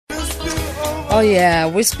Oh yeah,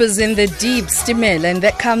 whispers in the deep, Stephina, and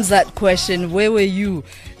that comes that question, where were you?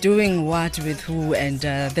 Doing what with who, and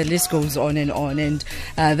the list goes on and on. And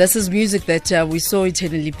this is music that we're so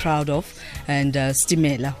eternally proud of. And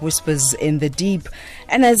Stephina, Whispers in the Deep.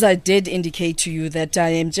 And as I did indicate to you that I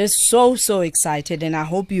am just so excited, and I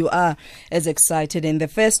hope you are as excited. And the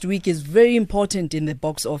first week is very important in the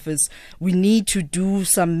box office. We need to do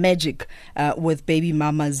some magic with Baby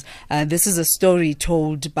Mamas. This is a story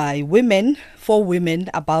told by women, for women,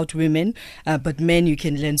 about women, but men, you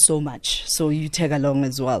can learn so much. So you tag along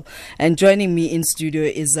as well. And joining me in studio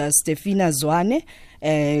is Stephina Zwane.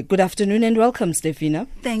 Good afternoon and welcome, Stephina.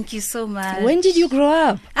 Thank you so much. When did you grow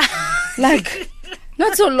up? Like,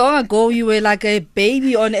 not so long ago, you were like a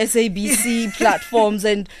baby on SABC platforms,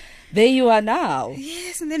 and there you are now.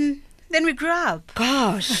 Yes, and then we grew up.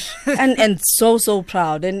 Gosh, and so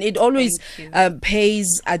proud. And it always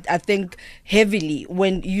pays, I think, heavily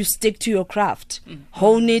when you stick to your craft,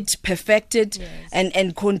 hone it, perfect it, Yes.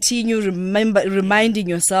 and continue reminding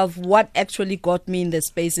yourself what actually got me in the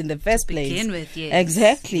space in the first place. Begin with, yes.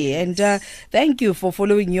 Exactly. And thank you for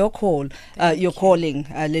following your call, your calling,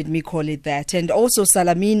 let me call it that. And also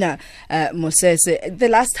Salamina, Mosese. The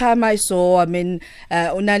last time I saw, Unali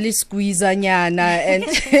Squeeza Nyana,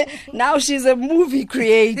 and now she's a movie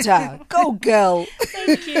creator. Go girl.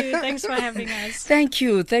 Thank you. Thanks for having us. Thank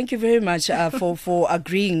you very much for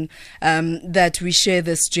agreeing that we share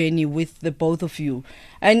this journey with the both of you.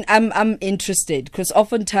 And I'm interested because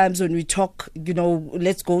oftentimes when we talk,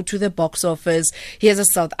 let's go to the box office. Here's a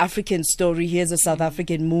South African story. Here's a South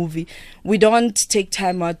African movie. We don't take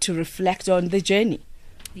time out to reflect on the journey.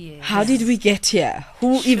 Yes. How did we get here?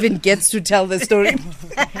 Who even gets to tell the story?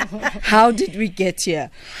 How did we get here?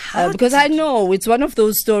 Because I know it's one of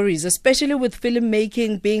those stories, especially with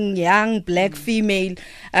filmmaking, being young, black female,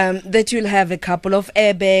 that you'll have a couple of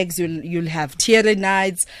airbags, you'll have teary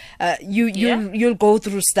nights, you'll go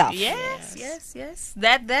through stuff. Yes.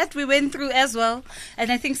 That we went through as well, and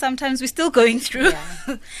I think sometimes we're still going through.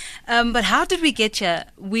 Yeah. But how did we get here?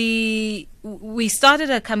 We started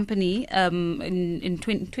a company in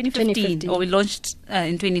 2015, or we launched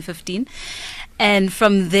in 2015, and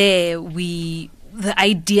from there the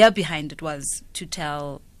idea behind it was to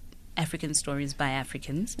tell African stories by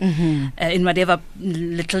Africans in whatever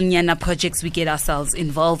little nyana projects we get ourselves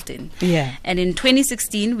involved in. Yeah. And in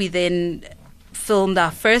 2016 we then filmed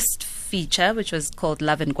our first feature, which was called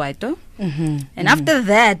Love and Kwaito. And after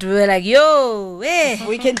that, we were like, yo, hey,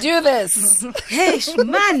 we can do this. Hey,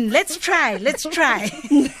 man, let's try.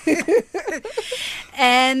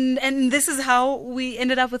 and this is how we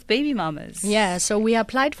ended up with Baby Mamas. Yeah, so we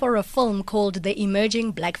applied for a film called the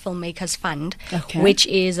Emerging Black Filmmakers Fund, Okay. which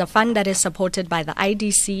is a fund that is supported by the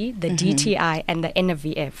IDC, the DTI, and the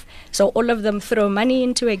NVF. So all of them throw money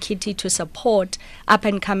into a kitty to support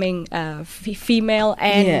up-and-coming female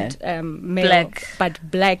and male,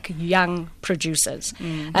 black young producers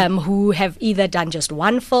who have either done just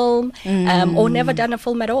one film or never done a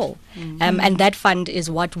film at all. And that fund is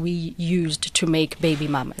what we used to make Baby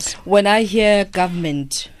Mamas. When I hear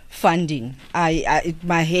government funding,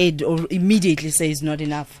 my head immediately says not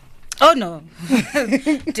enough. Oh no,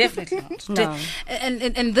 definitely not. No.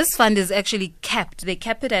 And this fund is actually capped. They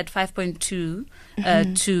cap it at 5.2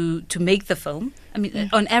 to make the film. I mean,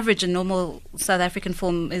 on average, a normal South African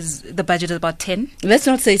film is the budget is about 10. Let's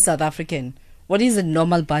not say South African. What is a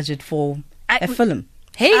normal budget for a film?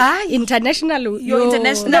 Hey, international. You're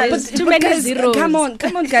international. No, There's but too many guys, zeros. come on,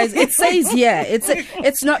 guys. It says here.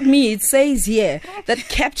 It's not me. It says here that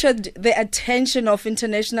captured the attention of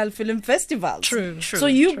international film festivals. True. So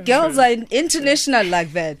you girls are international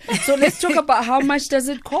like that. So let's talk about how much does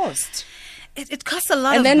it cost, It costs a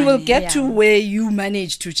lot and of then money. we'll get to where you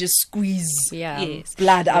manage to just squeeze Yes.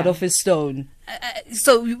 blood out of a stone.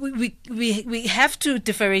 So we have to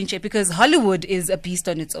differentiate because Hollywood is a beast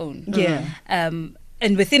on its own. Yeah.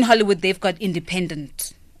 And within Hollywood, they've got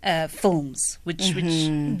independent films, which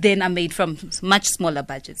then are made from much smaller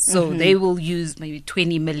budgets. So they will use maybe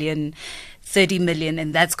 20 million, 30 million,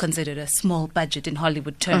 and that's considered a small budget in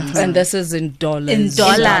Hollywood terms. And this is in dollars. In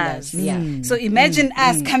dollars. Yeah. So imagine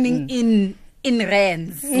us coming in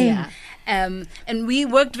rands. Yeah. And we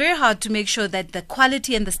worked very hard to make sure that the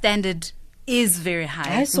quality and the standard is very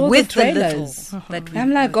high. I saw with the trailers. that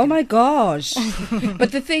I'm like, oh my gosh.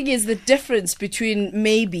 But the thing is, the difference between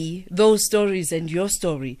maybe those stories and your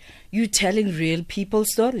story, you telling real people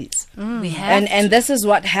stories. we have And this is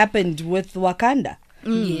what happened with Wakanda.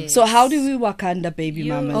 Yes. So how do we Wakanda Baby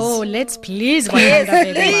Mamas? Oh, let's please. Yes, Wakanda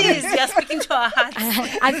Baby Mamas. please, you're speaking to our hearts.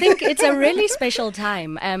 I think it's a really special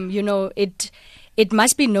time. it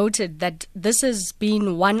must be noted that this has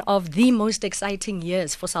been one of the most exciting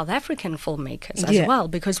years for South African filmmakers as well,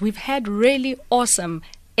 because we've had really awesome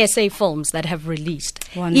SA films that have released,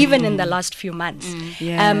 even in the last few months.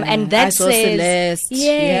 And that says,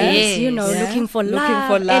 looking for love,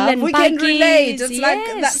 Ellen we can relate. It's like,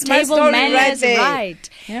 that's my story right there. Right.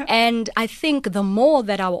 And I think the more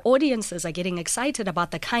that our audiences are getting excited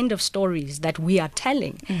about the kind of stories that we are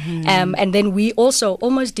telling, and then we also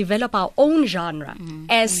almost develop our own genre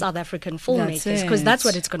as South African filmmakers, because that's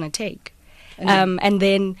what it's going to take. And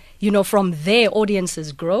then, from there,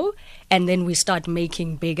 audiences grow, and then we start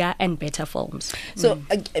making bigger and better films. So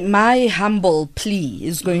my humble plea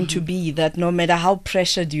is going to be that no matter how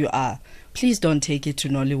pressured you are, please don't take it to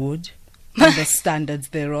Nollywood and the standards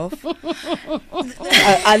thereof.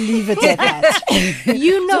 I'll leave it at that.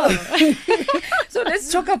 So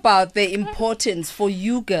let's talk about the importance for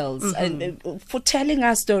you girls and for telling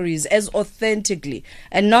our stories as authentically,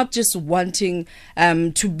 and not just wanting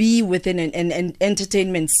to be within an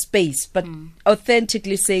entertainment space, but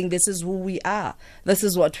authentically saying this is who we are, this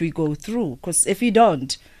is what we go through. Because if you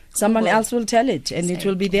don't, someone else will tell it, and it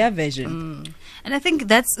will be their version. And I think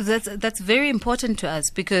that's very important to us,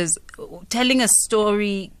 because telling a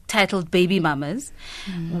story titled Baby Mamas,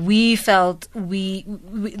 we felt I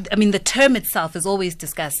mean, the term itself is always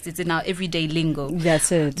discussed. It's in our everyday lingo.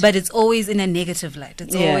 That's it. But it's always in a negative light.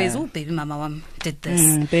 It's always, baby mama did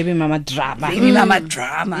this. Baby mama drama. Baby mama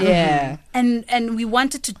drama. Yeah. And we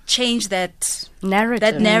wanted to change that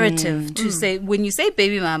narrative. To say, when you say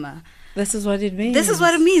baby mama, this is what it means. This is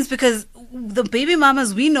what it means, because the baby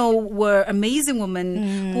mamas we know were amazing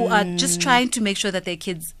women who are just trying to make sure that their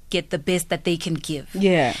kids get the best that they can give.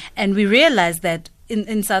 Yeah. And we realized that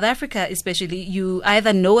in South Africa especially, you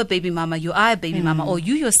either know a baby mama, you are a baby mama, or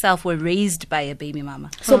you yourself were raised by a baby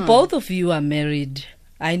mama. So both of you are married.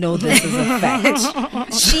 I know this is a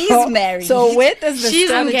fact. She's married. So where does the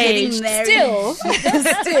She's engaged married. Still.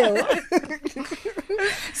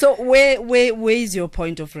 So where is your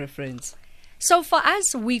point of reference? So for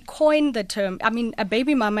us, we coined the term. I mean, a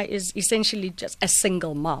baby mama is essentially just a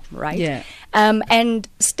single mom, right? Yeah. And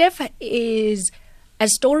Steph is a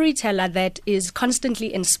storyteller that is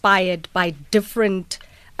constantly inspired by different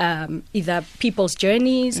either people's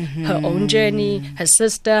journeys, her own journey, her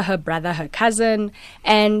sister, her brother, her cousin.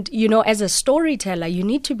 And, as a storyteller, you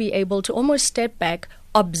need to be able to almost step back,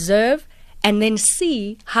 observe, and then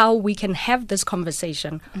see how we can have this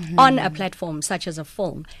conversation on a platform such as a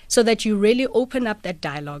film, so that you really open up that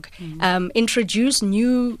dialogue, introduce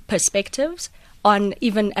new perspectives on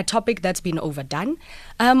even a topic that's been overdone,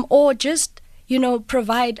 or just,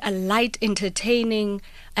 provide a light, entertaining,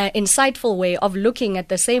 insightful way of looking at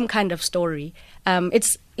the same kind of story.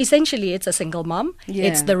 It's a single mom. Yeah.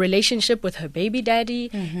 It's the relationship with her baby daddy.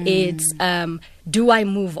 It's do I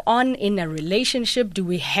move on in a relationship? Do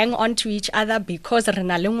we hang on to each other because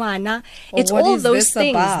rena le ngwana? It's all those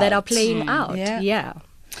things that are playing out. Yeah.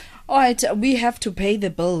 All right, we have to pay the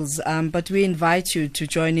bills, but we invite you to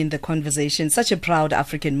join in the conversation. Such a proud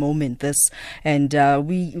African moment, this, and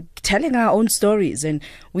we telling our own stories, and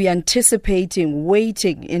we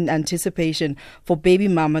waiting in anticipation for Baby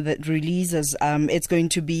Mama that releases. It's going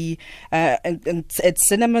to be at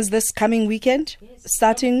cinemas this coming weekend,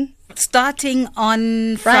 starting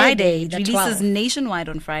on Friday. It the releases 12th. nationwide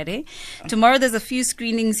on Friday. Tomorrow there's a few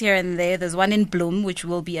screenings here and there. There's one in Bloem, which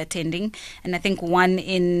we'll be attending, and I think one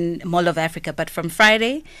in Mall of Africa. But from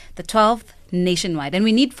Friday, the 12th, nationwide. And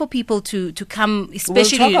we need for people to come,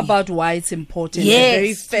 especially... We'll talk about why it's important. Yes, the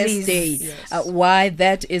very first please. day. Yes. Why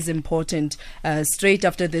that is important straight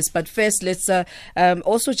after this. But first, let's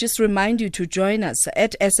also just remind you to join us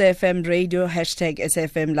at SAFM Radio, hashtag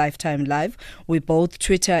SAFM Lifetime Live. We're both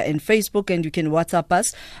Twitter and Facebook, and you can WhatsApp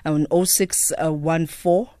us on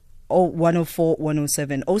 0614 104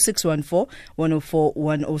 107 0614 104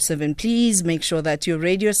 107. Please make sure that your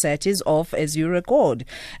radio set is off as you record,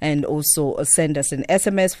 and also send us an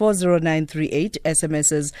SMS 40938.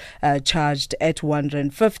 SMSs charged at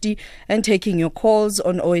 150, and taking your calls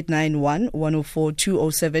on 0891 104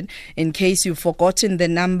 207. In case you've forgotten the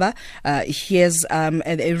number, here's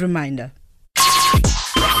a reminder.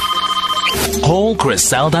 Call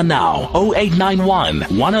Griselda now, 0891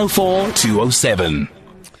 104 207.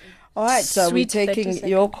 All right, so Sweet we're 30 taking seconds.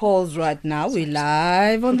 your calls right now. We're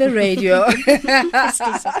live on the radio.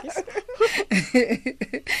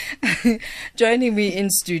 Joining me in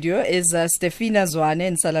studio is Stephina, Zwane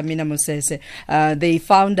and Salamina Mosese, the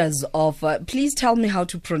founders of, please tell me how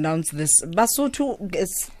to pronounce this. Basotho,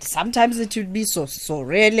 sometimes it would be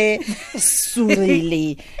Sorele,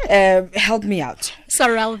 Sorele. Help me out.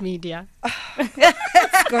 Sorele Media.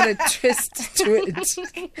 It's got a twist to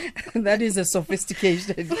it. That is a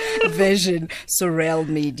sophisticated version, Sorele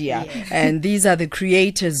Media. Yeah. And these are the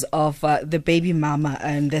creators of The Baby Mama.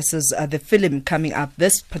 And this is the film coming up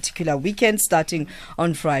this particular weekend, starting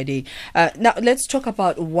on Friday. Now, let's talk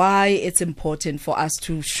about why it's important for us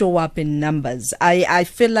to show up in numbers. I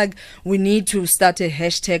feel like we need to start a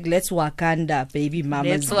hashtag, Let's Wakanda Baby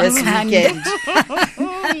Mamas this weekend.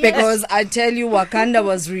 Because I tell you, Wakanda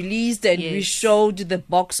was released and we showed the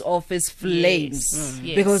box office flames.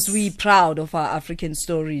 Yes. Because we're proud of our African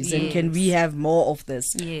stories and can we have more of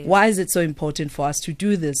this? Yes. Why is it so important for us to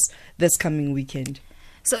do this coming weekend?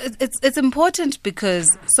 So it's important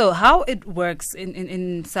because how it works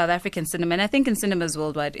in South African cinema, and I think in cinemas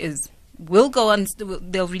worldwide, is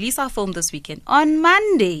they'll release our film this weekend. On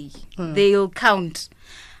Monday, they'll count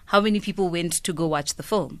how many people went to go watch the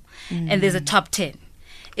film. And there's a top 10.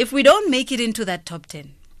 If we don't make it into that top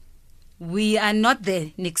 10, we are not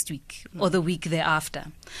there next week or the week thereafter.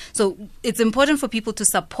 So it's important for people to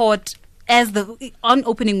support on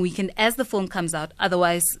opening weekend as the film comes out.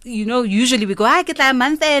 Otherwise, usually we go, I get like a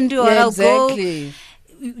month end or I'll exactly.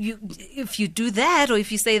 go. If you do that, or if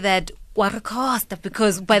you say that, what cost?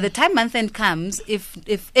 Because by the time month end comes,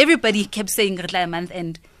 if everybody kept saying get like a month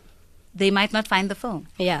end, they might not find the film.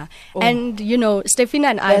 Yeah. Oh. And, Stephina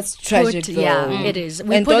and I That's tragic, though. Yeah, it is.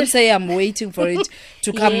 And don't say I'm waiting for it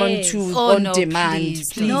to come on demand.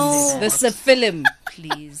 Please. No. This is a film.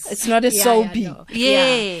 Please. It's not a soapy. No.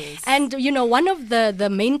 Yes. Yeah. And, one of the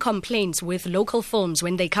main complaints with local films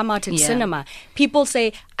when they come out in cinema, people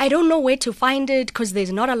say, I don't know where to find it because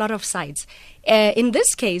there's not a lot of sites. In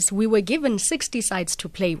this case, we were given 60 sites to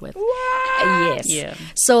play with. Yes. Yeah.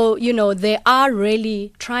 So, they are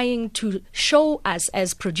really trying to show us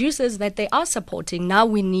as producers that they are supporting. Now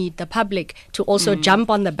we need the public to also jump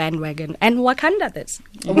on the bandwagon and Wakanda this.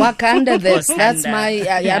 Wakanda this. That's my,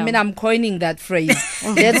 I'm coining that phrase.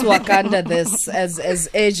 Let's Wakanda this as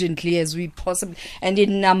urgently as we possibly, and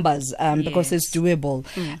in numbers, because it's doable.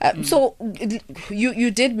 So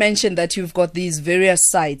you did mention that you've got these various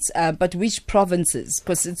sites, but which provinces?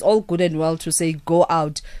 Because it's all good and well to say go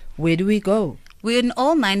out. Where do we go? We're in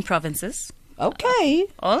all 9 provinces. Okay.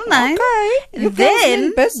 All 9. Okay. You then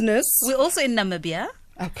in business. We're also in Namibia.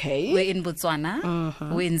 Okay. We're in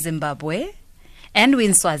Botswana. We're in Zimbabwe. And we're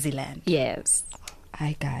in Swaziland. Yes.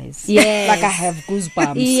 Hi guys. Yes. Like I have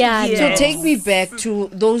goosebumps. Yeah. So take me back to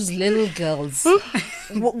those little girls.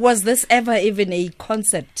 Was this ever even a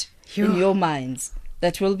concept in your minds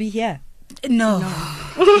that will be here? No.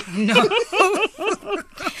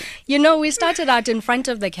 We started out in front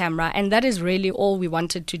of the camera, and that is really all we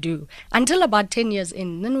wanted to do until about 10 years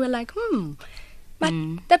in. Then we're like, but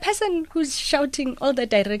the person who's shouting all the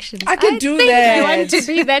directions, I can do that. I want to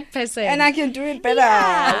be that person. And I can do it better.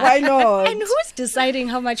 Yeah. Why not? And who's deciding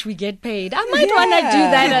how much we get paid? I might want to do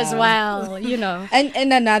that as well,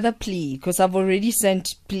 And another plea, because I've already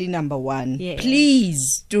sent plea number 1. Yes.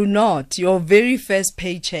 Please do not, your very first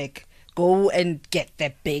paycheck, go and get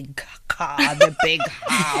the big car, the big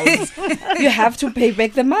house. You have to pay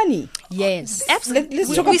back the money. Yes. Absolutely.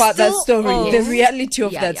 Let's talk about that story, the reality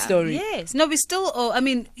of that Yeah. story. Yes. No, we still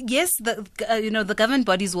yes, the government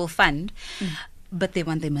bodies will fund, but they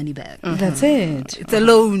want their money back. That's it. It's a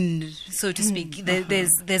loan, so to speak.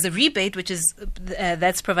 There's a rebate, which is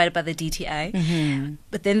that's provided by the DTI,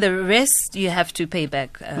 but then the rest you have to pay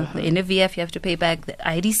back. The NVF you have to pay back. The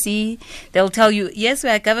IDC, they'll tell you, yes,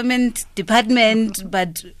 we're a government department,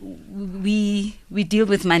 but we deal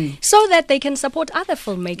with money, so that they can support other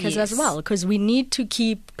filmmakers as Yes. well, because we need to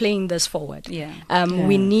keep playing this forward. Yeah.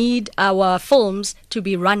 We need our films to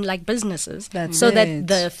be run like businesses, That's so it. that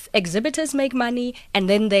the exhibitors make money, and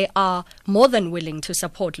then they are more than willing to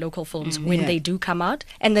support local films when they do come out,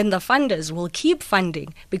 and then the funders will keep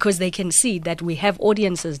funding because they can see that we have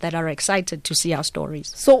audiences that are excited to see our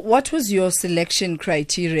stories. So what was your selection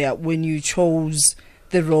criteria when you chose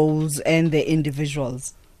the roles and the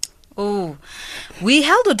individuals? Oh, we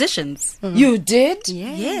held auditions. You did?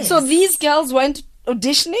 Yes. So these girls went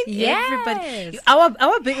auditioning? Everybody.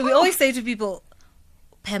 Our big, we always say to people,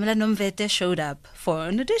 Pamela Nomvete showed up for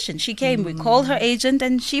an audition. She came. We called her agent,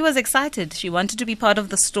 and she was excited. She wanted to be part of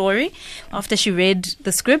the story after she read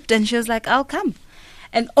the script, and she was like, I'll come.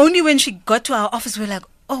 And only when she got to our office, we were like,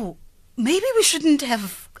 oh, maybe we shouldn't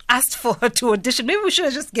have asked for her to audition. Maybe we should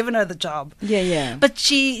have just given her the job. Yeah. But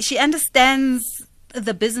she understands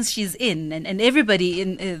the business she's in, and everybody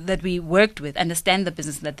in that we worked with understand the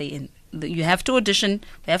business that they're in. You have to audition,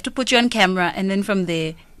 they have to put you on camera, and then from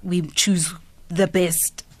there we choose the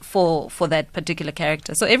best for that particular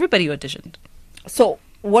character. So everybody auditioned. So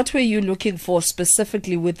what were you looking for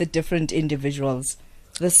specifically with the different individuals?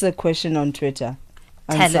 This is a question on Twitter.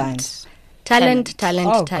 Talent.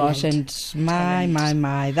 Oh gosh, and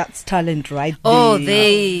my, that's talent right there. Oh,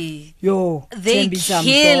 they kill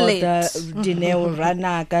it. Dineo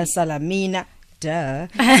Ranaka Salamina, duh.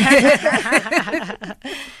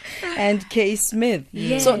 And Kay Smith.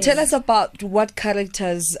 Yes. So tell us about what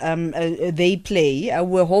characters they play.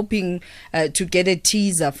 We're hoping to get a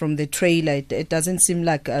teaser from the trailer. It doesn't seem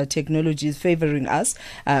like technology is favoring us.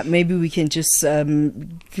 Maybe we can just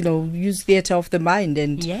use theater of the mind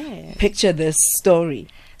and picture this story.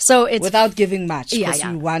 So it's without giving much, because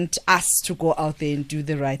we want us to go out there and do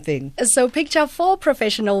the right thing. So picture 4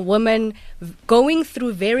 professional women going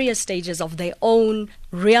through various stages of their own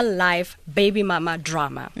real life baby mama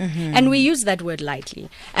drama. And we use that word lightly.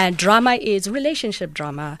 And drama is relationship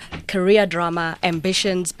drama, career drama,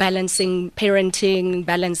 ambitions, balancing parenting,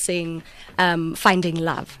 balancing finding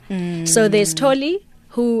love. So there's Toli,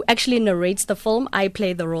 who actually narrates the film. I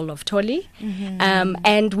play the role of Toli.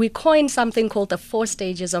 And we coined something called the 4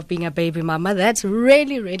 stages of being a baby mama. That's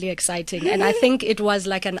really, really exciting. And I think it was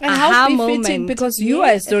like an aha moment. Because you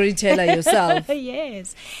are a storyteller yourself.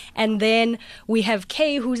 Yes. And then we have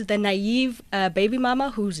Kay, who's the naive baby mama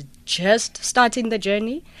who's just starting the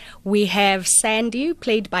journey. We have Sandy,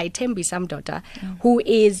 played by Tembi Samdota, who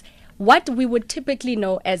is what we would typically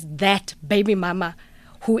know as that baby mama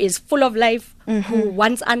who is full of life, who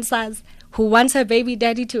wants answers, who wants her baby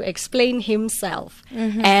daddy to explain himself.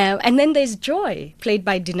 And then there's Joy, played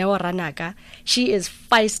by Dineo Ranaka. She is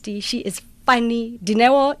feisty, she is funny.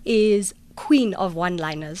 Dineo is queen of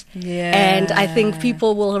one-liners. And I think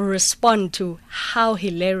people will respond to how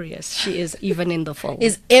hilarious she is even in the film.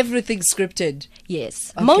 Is everything scripted?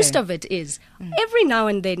 Yes. Okay. Most of it is. Every now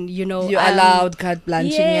and then, you're allowed carte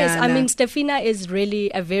blanche. Yes. I mean, Stephina is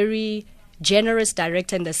really a very generous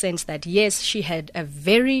director in the sense that, yes, she had a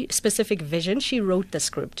very specific vision. She wrote the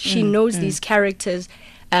script. She knows these characters,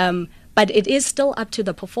 but it is still up to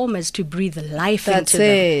the performers to breathe life into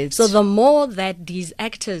them. So the more that these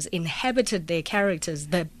actors inhabited their characters,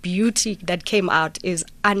 the beauty that came out is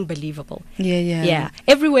unbelievable. Yeah.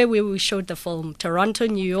 Everywhere where we showed the film, Toronto,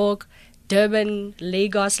 New York, Durban,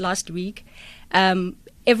 Lagos last week,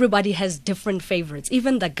 everybody has different favorites.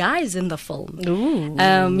 Even the guys in the film.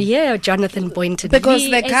 Jonathan Boynton. Because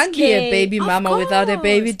there can't be a baby mama without a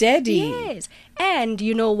baby daddy. Yes. And,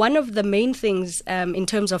 one of the main things in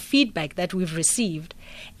terms of feedback that we've received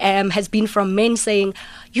has been from men saying,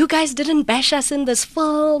 you guys didn't bash us in this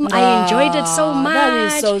film. I enjoyed it so much.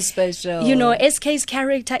 That is so special. SK's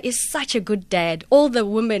character is such a good dad. All the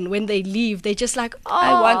women, when they leave, they're just like,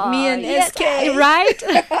 I want me an SK. Right?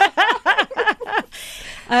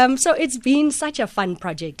 So it's been such a fun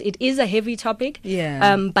project. It is a heavy topic.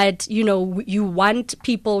 But, you want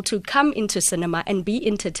people to come into cinema and be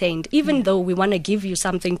entertained, even though we want to give you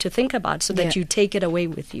something to think about so that you take it away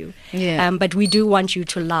with you. But we do want you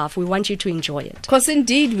to laugh. We want you to enjoy it. Because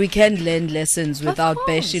indeed, we can learn lessons without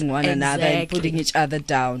bashing one another and putting each other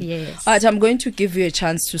down. Yes. All right, I'm going to give you a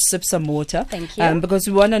chance to sip some water. Thank you. Because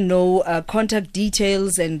we want to know contact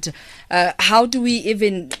details and how do we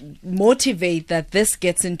even motivate that this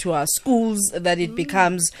gets into our schools, that it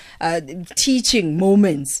becomes teaching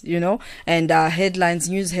moments, and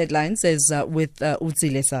news headlines is with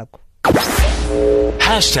Utsile Sako.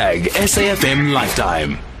 #SAFM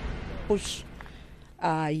Lifetime. Push.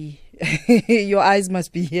 Your eyes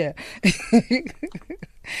must be here.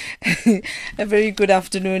 A very good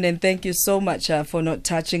afternoon, and thank you so much for not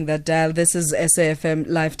touching that dial. This is SAFM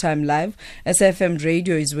Lifetime Live. SAFM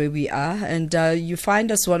Radio is where we are, and you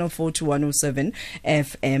find us 104 to 107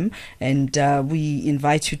 FM, and we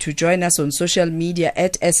invite you to join us on social media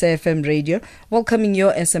at SAFM Radio, welcoming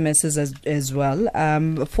your SMSs as well.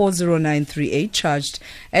 40938 charged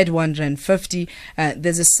at 150.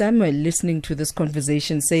 There's a Samuel listening to this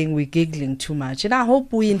conversation saying we're giggling too much, and I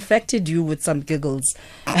hope we infected you with some giggles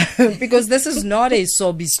because this is not a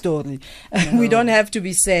soapy story. We don't have to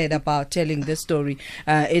be sad about telling this story.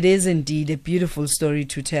 It is indeed a beautiful story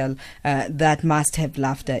to tell that must have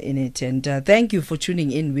laughter in it. And thank you for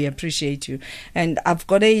tuning in. We appreciate you. And I've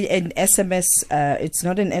got an SMS. It's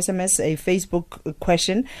not an SMS, a Facebook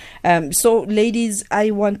question. So, ladies,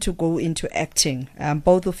 I want to go into acting.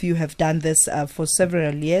 Both of you have done this for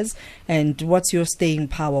several years. And what's your staying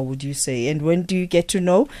power, would you say? And when do you get to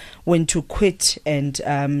know when to quit and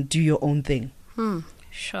do your own thing?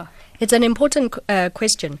 Sure. It's an important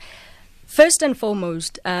question. First and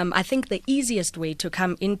foremost, I think the easiest way to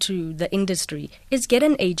come into the industry is get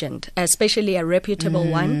an agent, especially a reputable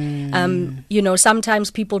one.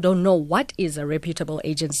 Sometimes people don't know what is a reputable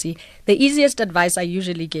agency. The easiest advice I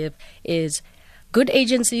usually give is good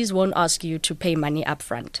agencies won't ask you to pay money up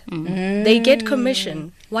front. They get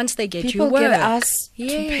commission once they get People you work. get asked to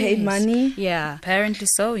pay money? Yeah. Apparently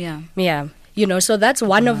so, yeah. Yeah. So that's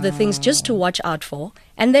one of the things just to watch out for.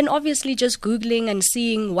 And then obviously just Googling and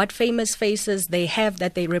seeing what famous faces they have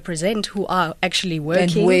that they represent who are actually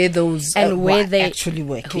working. And where those where they actually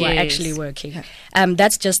work. Who are actually working.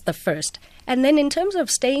 That's just the first. And then in terms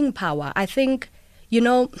of staying power, I think,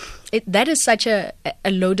 that is such a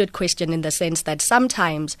loaded question in the sense that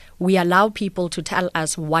sometimes we allow people to tell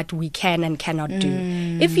us what we can and cannot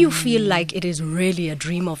do. If you feel like it is really a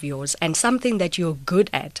dream of yours and something that you're good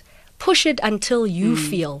at, push it until you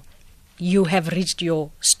feel you have reached your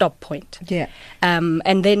stop point. Yeah.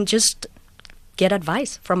 And then just get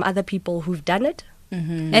advice from other people who've done it.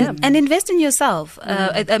 And invest in yourself.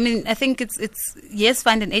 I think it's yes,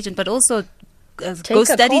 find an agent, but also go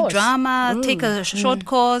study course. drama, take a short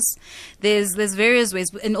course. There's various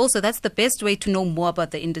ways, and also that's the best way to know more about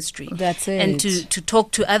the industry. That's it. And to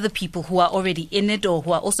talk to other people who are already in it or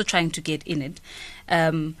who are also trying to get in it.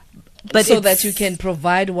 But so that you can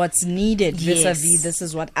provide what's needed vis-a-vis Yes. this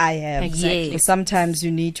is what I have. Exactly. Yes. Sometimes you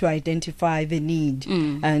need to identify the need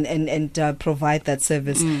and provide that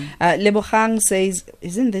service. Lebogang says,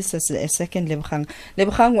 isn't this a second Lebogang?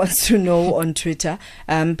 Lebogang wants to know on Twitter,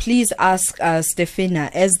 please ask Stephina,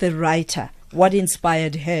 as the writer, what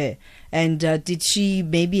inspired her? And did she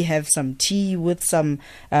maybe have some tea with some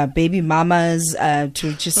baby mamas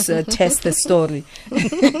to just test the story?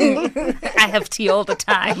 I have tea all the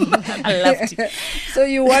time. I love tea. So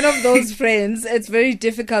you're one of those friends it's very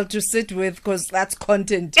difficult to sit with because that's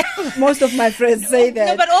content. Most of my friends say that.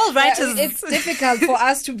 No, but all writers... it's difficult for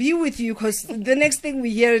us to be with you because the next thing we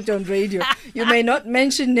hear it on radio. You may not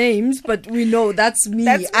mention names, but we know that's me.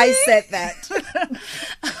 I said that.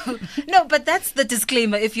 No, but that's the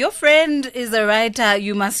disclaimer. If your friend is a writer,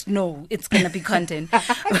 you must know it's going to be content.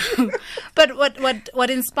 But what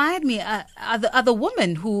inspired me are the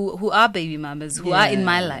women who are baby mamas, who are in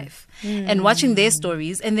my life, and watching their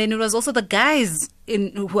stories. And then it was also the guys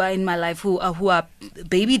who are in my life who are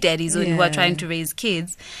baby daddies or who are trying to raise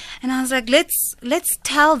kids. And I was like, let's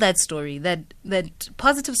tell that story, that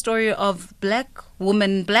positive story of black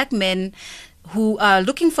women, black men who are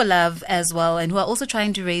looking for love as well, and who are also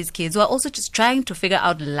trying to raise kids, who are also just trying to figure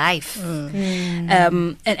out life,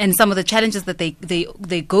 and some of the challenges that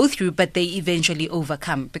they go through, but they eventually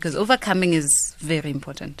overcome, because overcoming is very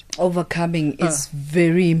important. Overcoming is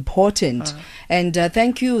very important. And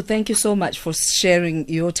thank you so much for sharing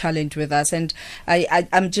your talent with us. And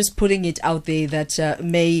I'm just putting it out there that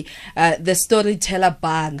may the storyteller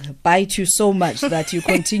bug bite you so much that you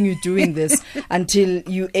continue doing this until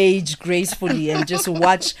you age gracefully, and just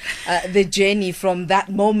watch the journey from that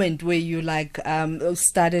moment where you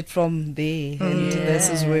started from there, and this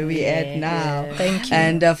is where we at now. Thank you.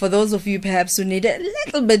 And for those of you perhaps who need a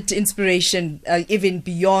little bit inspiration even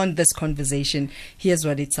beyond this conversation, here's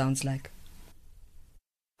what it sounds like.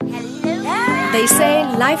 They say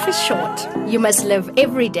life is short. You must live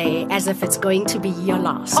every day as if it's going to be your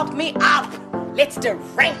last. Pop me up! Let's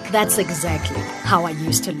drink! That's exactly how I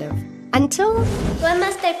used to live. Until Why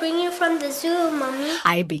must I bring you from the zoo, Mommy?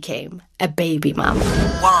 I became a baby mama.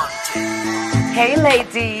 Hey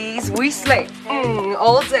ladies, we slay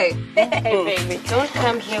all day. Hey, baby, don't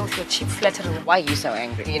come here with your cheap flattery. Why are you so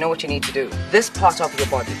angry? You know what you need to do? This part of your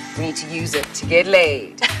body, you need to use it to get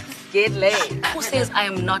laid. Get laid. Who says I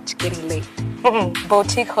am not getting laid?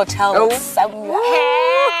 Boutique hotel Oh. somewhere.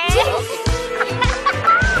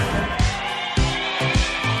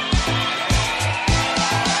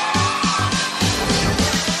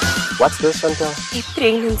 What's this, Chantal? A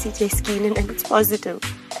pregnancy test scanning and it's positive.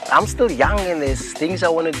 I'm still young and there's things I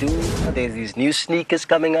want to do. There's these new sneakers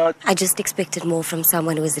coming out. I just expected more from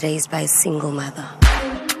someone who was raised by a single mother.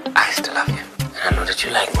 I still love you. And I know that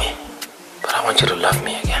you like me. But I want you to love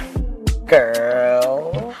me again.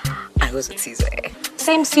 Girl. I was with Caesar.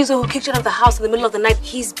 Same Caesar who kicked you out of the house in the middle of the night.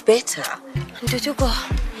 He's better. Tutuko,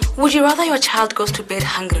 would you rather your child goes to bed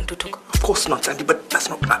hungry than Tutuko? Of course not, Sandy, but that's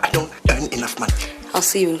not. I don't earn enough money. I'll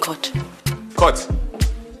see you in court. Court.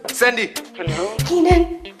 Sandy. Hello?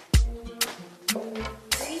 Keenan.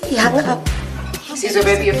 He hung up. Caesar,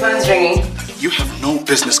 baby, your phone's ringing. You have no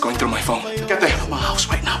business going through my phone. Get the hell out of my house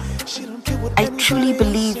right now. I truly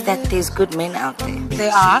believe that there's good men out there. They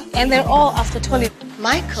are, and they're all after Tony.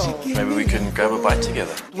 Michael. Maybe we can grab a bite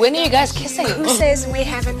together. When are you guys kissing? Who says we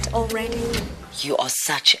haven't already? You are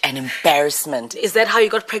such an embarrassment. Is that how you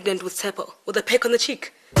got pregnant with Teppo? With a peck on the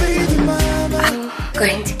cheek? I'm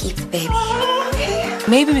going to keep the baby.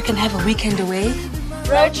 Maybe we can have a weekend away.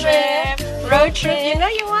 Road trip. Road trip. You know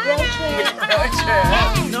you want it.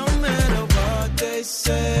 No matter what they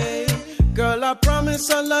say, girl, I promise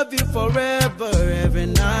I'll love you forever, every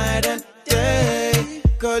night and day.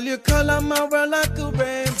 Girl, you color my world like a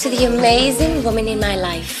rainbow. To the amazing woman in my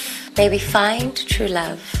life, may we find true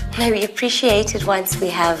love. May we appreciate it once we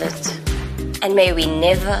have it. And may we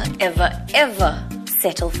never, ever, ever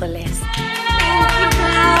settle for less.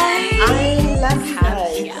 I love her.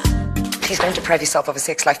 Please don't deprive yourself of a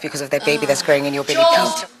sex life because of that baby that's growing in your belly.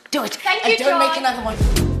 Please do it. Thank you, don't make another one.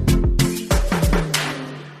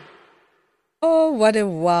 Oh, what a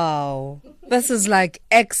wow. This is like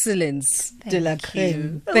excellence de la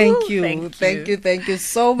creme. Thank you. Thank you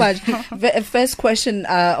so much. First question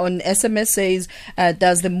on SMS says,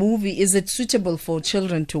 is it suitable for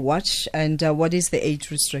children to watch? And what is the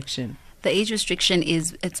age restriction? The age restriction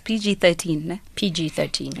it's PG-13. Ne?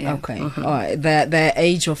 PG-13. Yeah. Okay. All right. The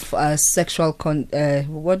age of sexual,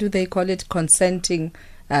 what do they call it? Consenting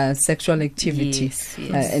sexual activity. Yes,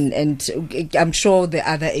 yes. And I'm sure the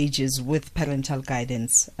other ages with parental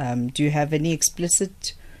guidance. Do you have any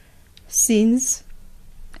explicit scenes?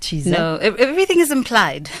 Teaser? No, everything is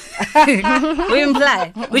implied. We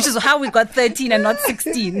imply, which is how we got 13 and not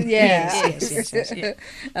 16. Yes.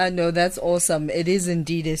 No, that's awesome. It is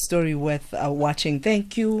indeed a story worth watching.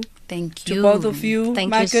 Thank you. Thank To you. both of you. Thank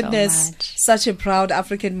My you so goodness. much. Such a proud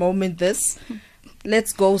African moment this.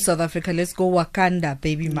 Let's go South Africa. Let's go Wakanda,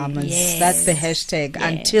 baby mamas. Yes. That's the hashtag Yes.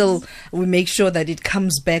 until we make sure that it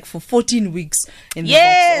comes back for 14 weeks in the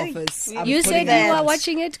Yay! box office. You said you were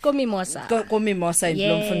watching it, Komimosa. Komimosa in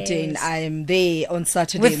Yes. Bloemfontein. I am there on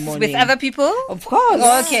Saturday morning. With other people? Of course.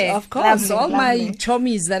 Oh, okay. Of course. Lovely, All my lovely.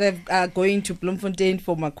 chommies that are going to Bloemfontein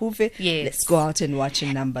for Makufe. Yes. Let's go out and watch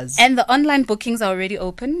in numbers. And the online bookings are already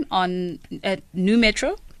open on New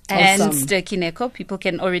Metro and Awesome. Kineko. People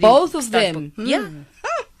can already Both of start them. Yeah.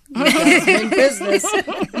 You girls mean business.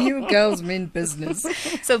 You girls mean business.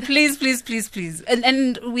 So please.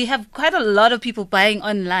 And we have quite a lot of people buying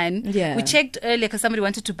online. Yeah. We checked earlier because somebody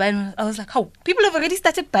wanted to buy. And I was like, oh, people have already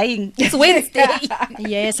started buying. It's Wednesday.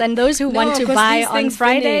 Yes, and those who want to 'cause buy these on things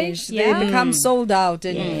Friday, finish. They become sold out,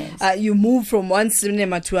 and you move from one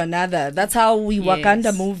cinema to another. That's how we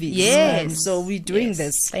Wakanda movies. Yes. So we're doing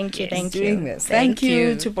this. Thank you, thank Doing you. this. Thank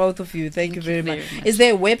you to both of you. Thank you very much. Is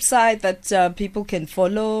there a website that people can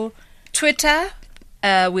follow? Twitter,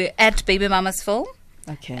 we're at Baby Mama's Film.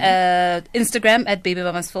 Okay. Instagram at Baby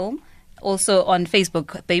Mama's Film. Also on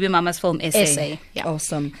Facebook, Baby Mama's Film Essay. Yeah.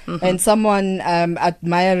 Awesome. And someone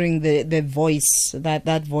admiring the voice.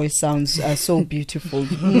 That voice sounds so beautiful.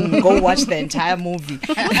 Go watch the entire movie.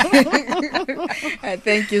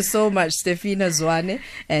 Thank you so much, Stephina, Zwane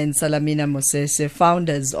and Salamina Mosese,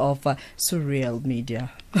 founders of Surreal Media.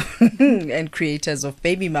 And creators of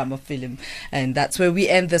Baby Mama Film. And that's where we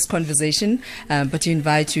end this conversation, but we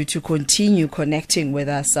invite you to continue connecting with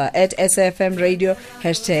us at SAFM Radio,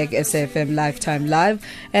 hashtag SAFM Lifetime Live,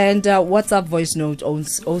 and WhatsApp voice note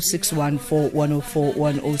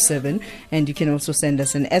 0614104107, and you can also send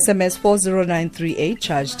us an SMS 40938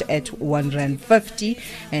 charged at R1.50.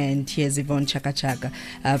 And here's Yvonne Chaka Chaka.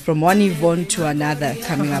 From one Yvonne to another,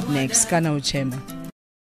 coming up next. Kana Uchema.